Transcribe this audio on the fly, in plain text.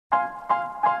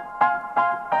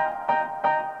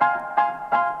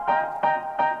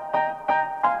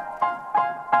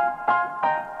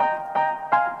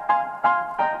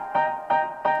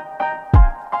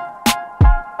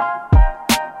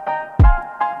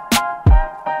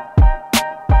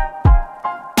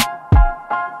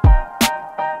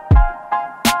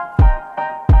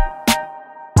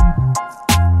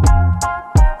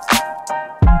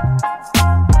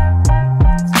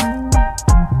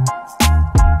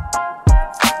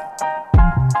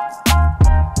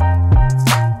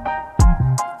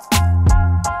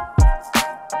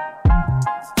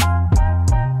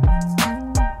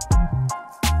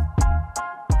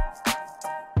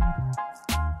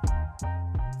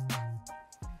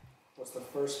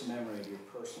first memory of your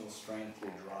personal strength,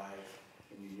 your drive,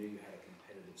 and you knew you had a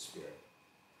competitive spirit?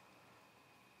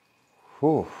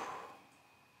 Whew.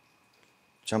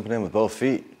 Jumping in with both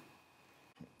feet.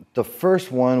 The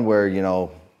first one where, you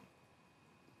know,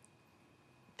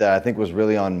 that I think was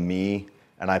really on me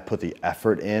and I put the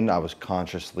effort in, I was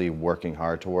consciously working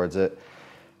hard towards it.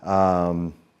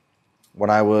 When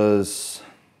I was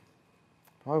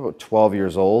probably about 12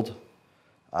 years old,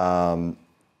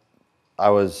 I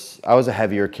was a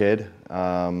heavier kid,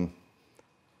 and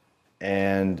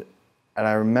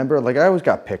I remember, like, I always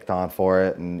got picked on for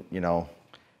it, and you know,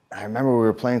 I remember we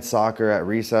were playing soccer at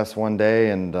recess one day,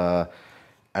 and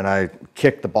I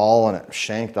kicked the ball and it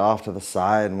shanked off to the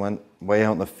side and went way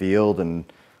out in the field,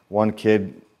 and one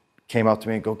kid came up to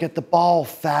me and go, "Get the ball,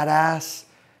 fat ass."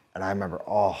 And I remember,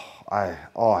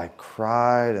 I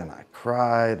cried and I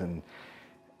cried, and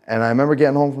I remember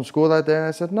getting home from school that day and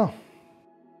I said no.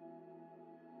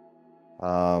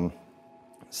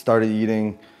 Started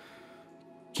eating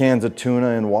cans of tuna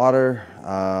and water,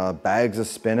 bags of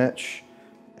spinach,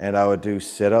 and I would do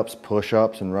sit-ups,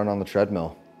 push-ups, and run on the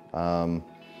treadmill.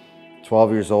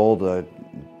 12 years old, I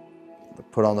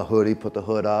put on the hoodie, put the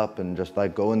hood up, and just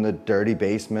like go in the dirty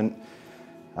basement,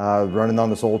 running on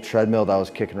this old treadmill that was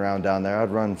kicking around down there.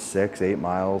 I'd run 6-8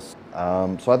 miles.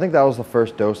 So I think that was the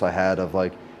first dose I had of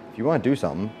like, if you want to do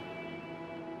something,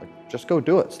 like, just go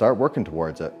do it. Start working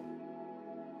towards it.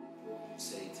 What would you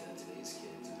say to today's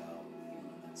kids about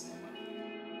feeling that same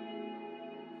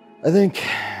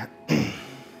way?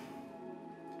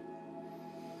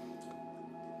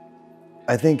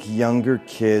 I think younger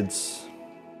kids,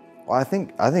 well, I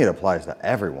think it applies to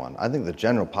everyone. I think the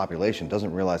general population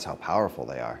doesn't realize how powerful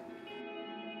they are.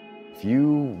 If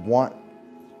you want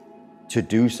to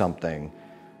do something,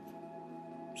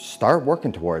 start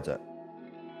working towards it.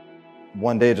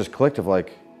 One day it just clicked of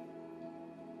like,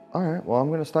 all right, well, I'm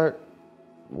gonna start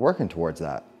working towards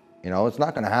that. You know, it's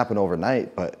not gonna happen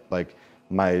overnight, but like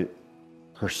my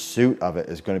pursuit of it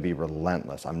is gonna be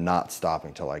relentless. I'm not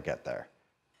stopping till I get there.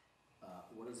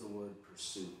 What does the word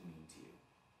pursuit mean to you?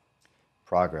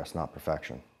 Progress, not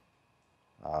perfection.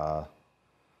 I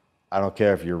don't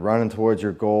care if you're running towards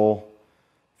your goal,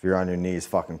 if you're on your knees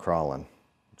fucking crawling.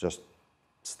 Just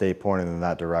stay pointing in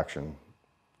that direction.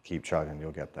 Keep chugging,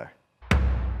 you'll get there.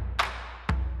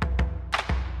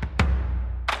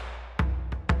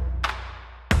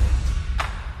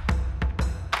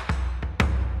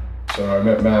 So I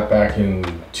met Matt back in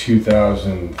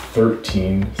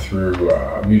 2013 through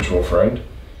a mutual friend.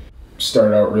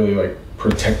 Started out really like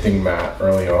protecting Matt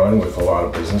early on with a lot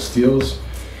of business deals,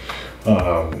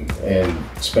 and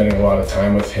spending a lot of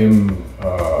time with him,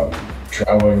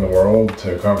 traveling the world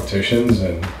to competitions.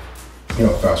 And you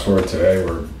know, fast forward today,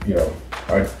 we're, you know,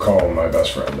 I'd call him my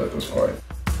best friend at this point.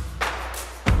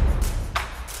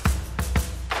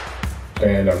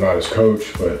 And I'm not his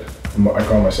coach, but I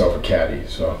call myself a caddy.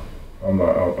 So I'm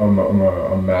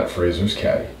Matt Fraser's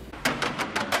caddy.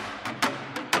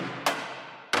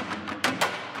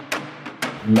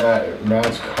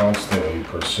 Matt's constantly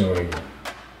pursuing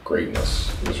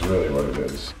greatness is really what it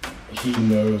is. He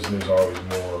knows there's always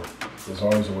more. There's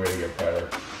always a way to get better.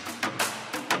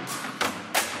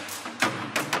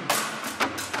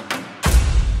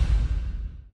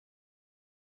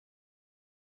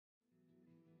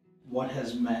 What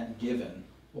has Matt given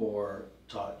or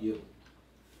taught you?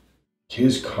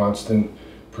 His constant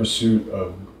pursuit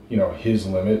of, you know, his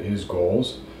limit, his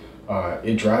goals,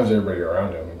 it drives everybody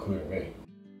around him, including me.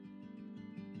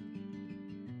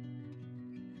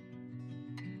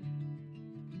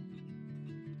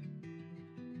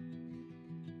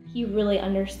 He really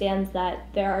understands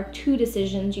that there are two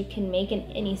decisions you can make in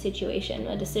any situation: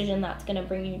 a decision that's going to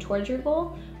bring you towards your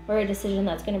goal, or a decision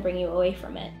that's going to bring you away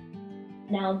from it.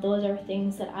 Now, those are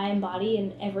things that I embody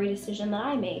in every decision that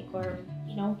I make, or,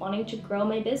 you know, wanting to grow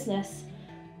my business,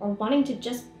 or wanting to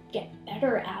just get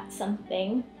better at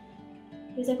something.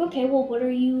 He's like, okay, well, what do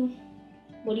you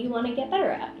want to get better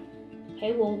at?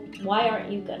 Okay, well, why aren't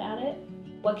you good at it?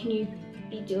 What can you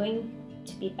be doing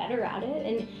to be better at it?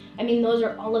 And I mean, those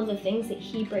are all of the things that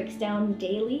he breaks down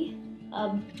daily,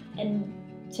 and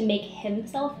to make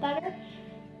himself better.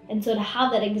 And so to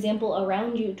have that example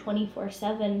around you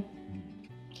 24/7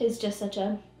 is just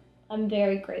I'm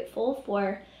very grateful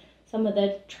for some of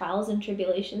the trials and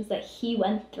tribulations that he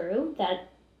went through, that,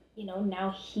 you know, now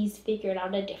he's figured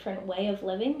out a different way of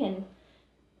living, and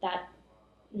that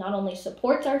not only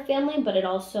supports our family, but it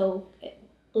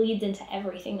bleeds into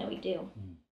everything that we do.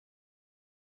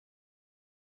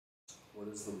 What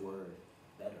does the word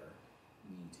better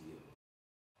mean to you?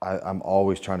 I'm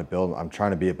always trying to build. I'm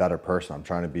trying to be a better person. I'm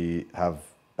trying to have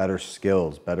better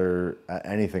skills, better at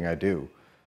anything I do.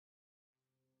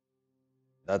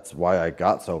 That's why I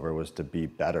got sober, was to be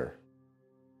better.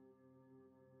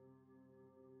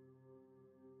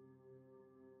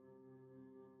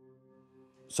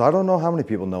 So I don't know how many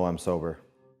people know I'm sober.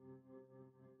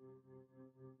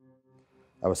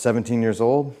 I was 17 years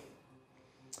old.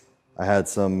 I had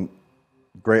some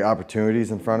great opportunities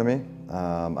in front of me.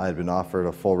 I had been offered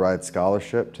a full ride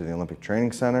scholarship to the Olympic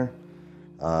Training Center.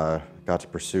 Got to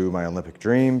pursue my Olympic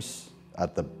dreams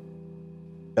at the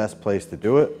best place to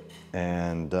do it.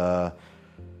 And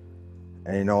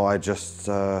you know, I just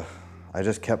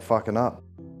kept fucking up.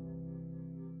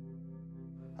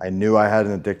 I knew I had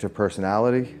an addictive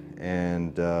personality,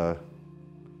 and it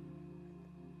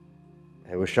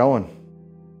was showing.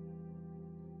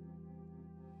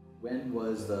 When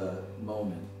was the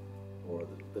moment, or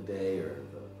the day, or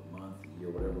the month, the year,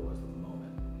 whatever was the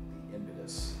moment, the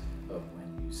impetus of when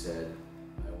you said,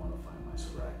 I want to find my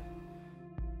sobriety?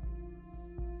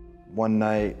 One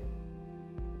night,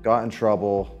 got in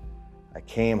trouble. I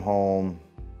came home,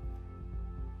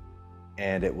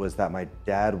 and it was that my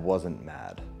dad wasn't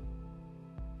mad.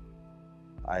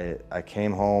 I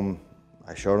came home,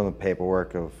 I showed him the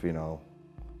paperwork of, you know,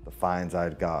 the fines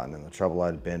I'd gotten and the trouble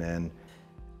I'd been in,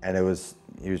 and he was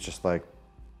just like,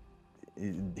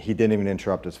 he didn't even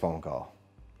interrupt his phone call.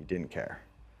 He didn't care.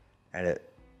 And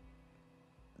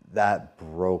that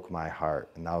broke my heart,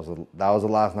 and that was the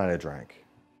last night I drank.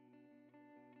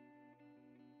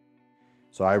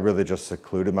 So I really just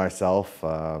secluded myself.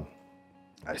 I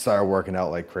started working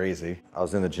out like crazy. I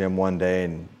was in the gym one day,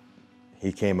 and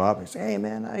he came up and he said, "Hey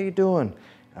man, how you doing?"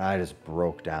 And I just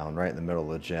broke down right in the middle of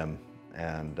the gym.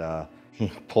 And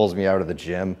he pulls me out of the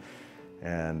gym,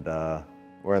 and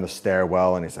we're in the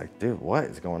stairwell, and he's like, "Dude, what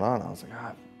is going on?" I was like,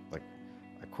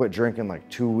 I quit drinking like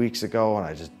 2 weeks ago, and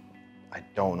I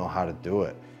don't know how to do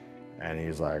it. And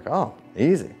he's like, "Oh,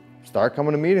 easy. Start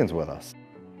coming to meetings with us."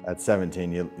 At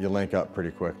 17, you link up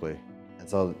pretty quickly. And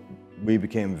so we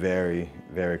became very,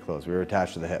 very close. We were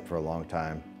attached to the hip for a long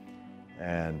time.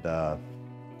 And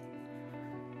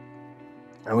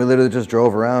we literally just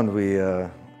drove around.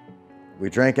 We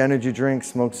drank energy drinks,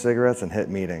 smoked cigarettes, and hit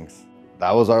meetings.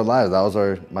 That was our lives. That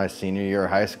was my senior year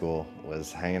of high school,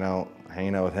 was hanging out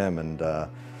with him. And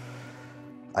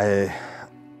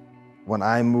when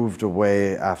I moved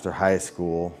away after high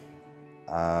school,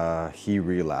 he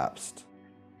relapsed.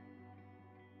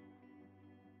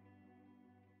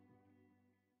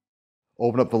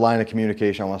 Open up the line of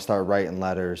communication. I want to start writing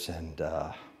letters and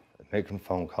making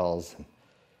phone calls.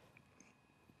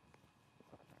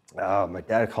 My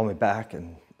dad called me back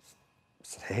and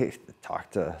said, "Hey,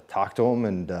 talk to him."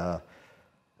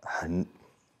 And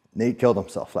Nate killed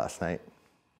himself last night.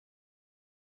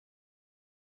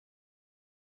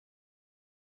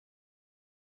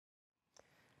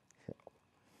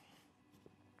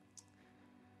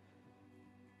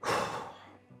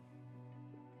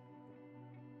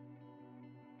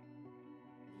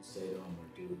 You'd say to him, or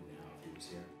do now if he was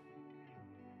here?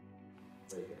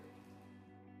 Right here.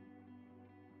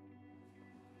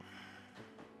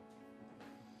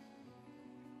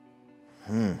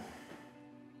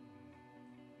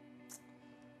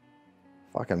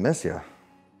 Fucking miss you.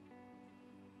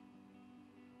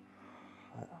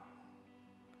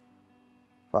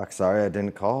 Fuck, sorry I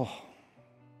didn't call.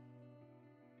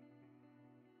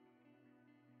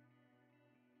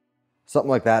 Something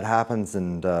like that happens,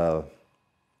 and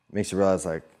makes you realize,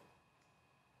 like,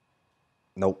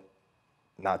 nope,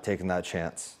 not taking that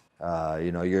chance.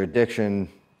 You know, your addiction,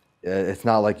 it's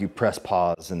not like you press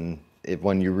pause and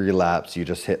when you relapse, you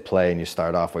just hit play and you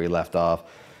start off where you left off.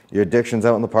 Your addiction's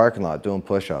out in the parking lot doing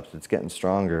push-ups. It's getting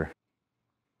stronger.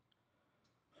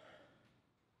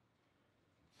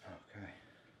 Okay.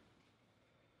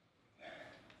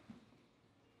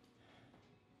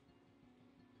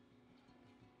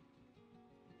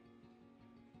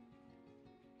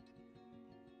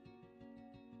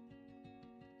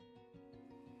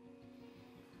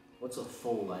 What's a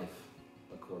full life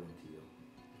according to you?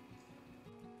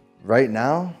 Right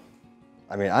now,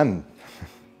 I mean,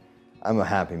 I'm a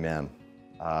happy man.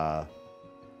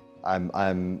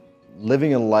 I'm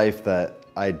living a life that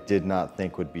I did not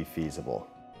think would be feasible.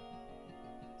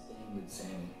 Staying with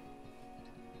Sammy,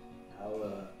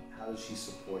 how does she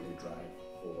support your drive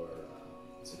for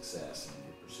success and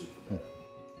your pursuit for better?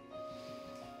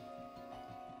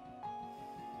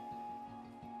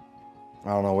 I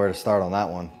don't know where to start on that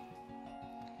one.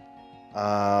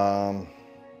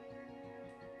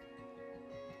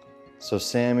 So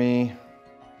Sammy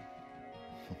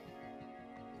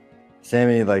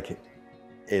like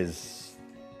is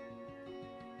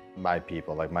my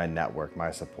people, like my network,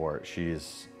 my support.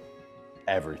 She's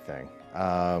everything.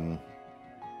 I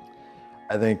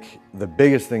think the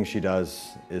biggest thing she does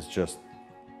is just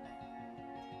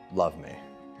love me.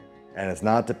 And it's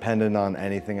not dependent on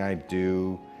anything I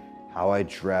do, how I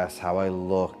dress, how I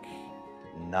look,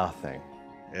 nothing.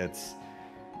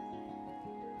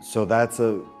 So that's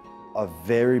a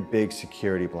very big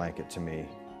security blanket to me,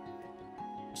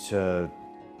 to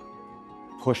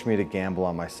push me to gamble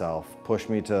on myself, push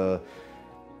me to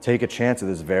take a chance at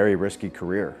this very risky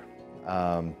career.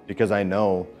 Because I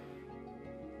know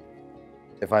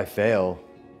if I fail,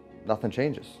 nothing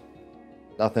changes.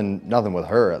 Nothing with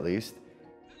her, at least.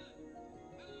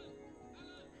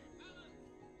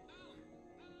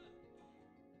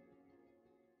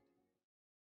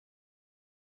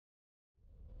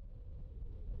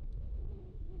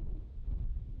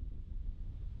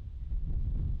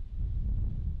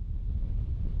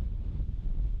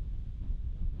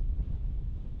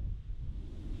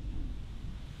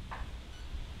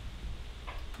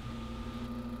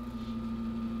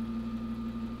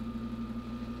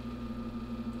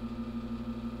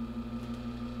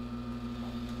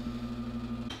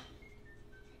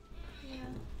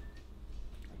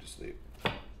 Sleep.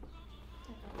 Me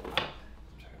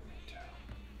too.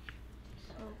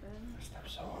 So good. I slept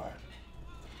so hard.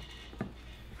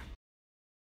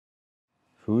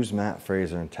 Who's Matt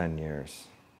Fraser in 10 years?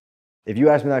 If you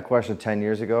asked me that question 10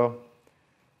 years ago,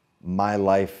 my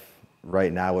life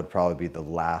right now would probably be the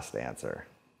last answer.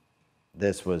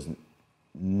 This was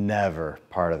never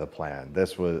part of the plan.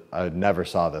 I never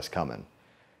saw this coming.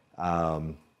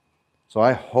 So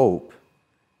I hope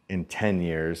in 10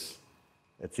 years,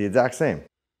 it's the exact same.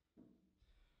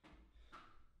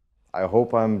 I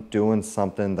hope I'm doing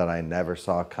something that I never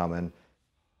saw coming.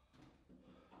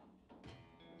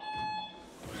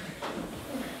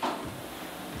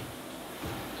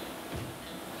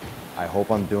 I hope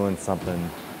I'm doing something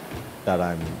that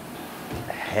I'm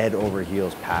head over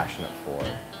heels passionate for.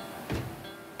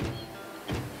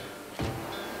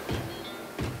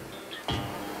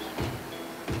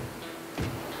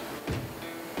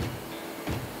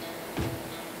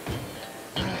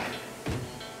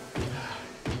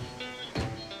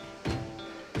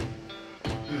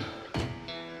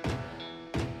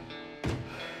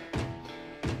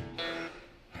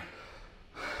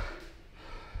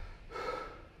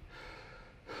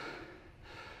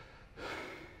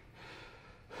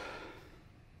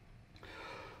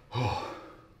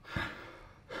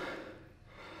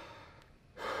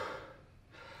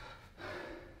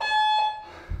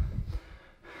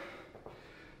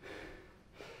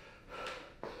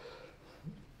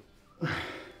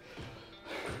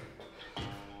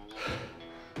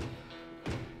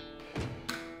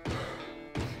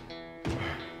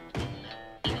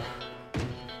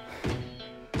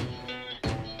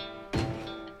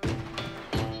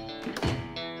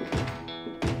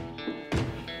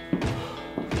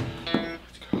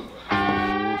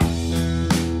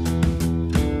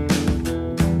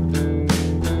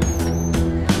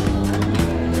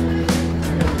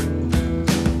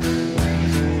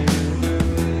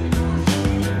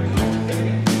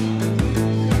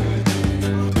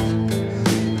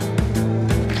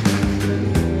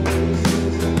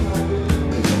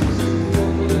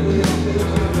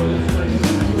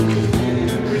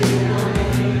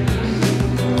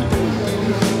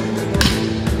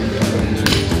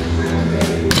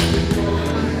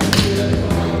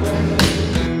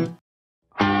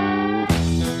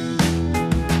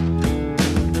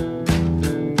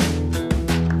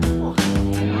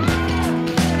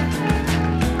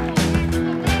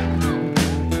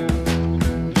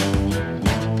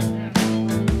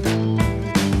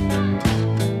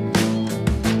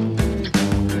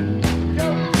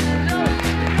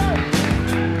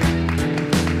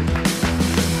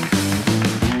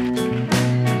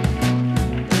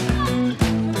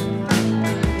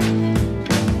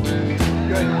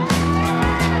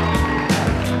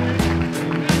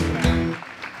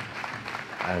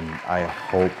 I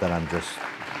hope that I'm just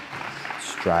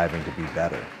striving to be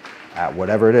better at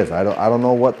whatever it is. I don't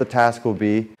know what the task will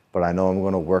be, but I know I'm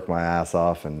going to work my ass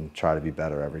off and try to be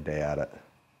better every day at it.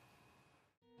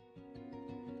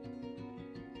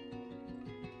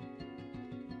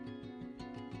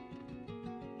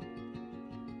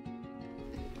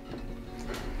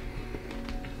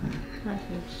 Nice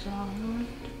and soft.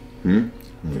 Mm-hmm.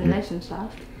 It's nice and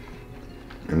soft.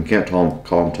 And you can't call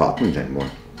them toppings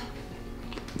anymore.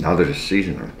 Now they're just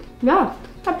seasoning. Yeah,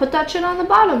 I put that shit on the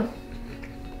bottom.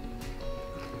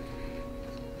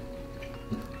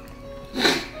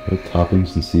 What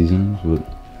toppings and seasonings?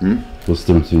 What's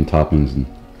the difference between toppings and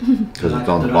Because it's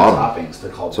on the they're bottom. not toppings,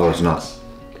 they're called So it's not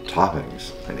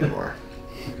toppings. toppings anymore.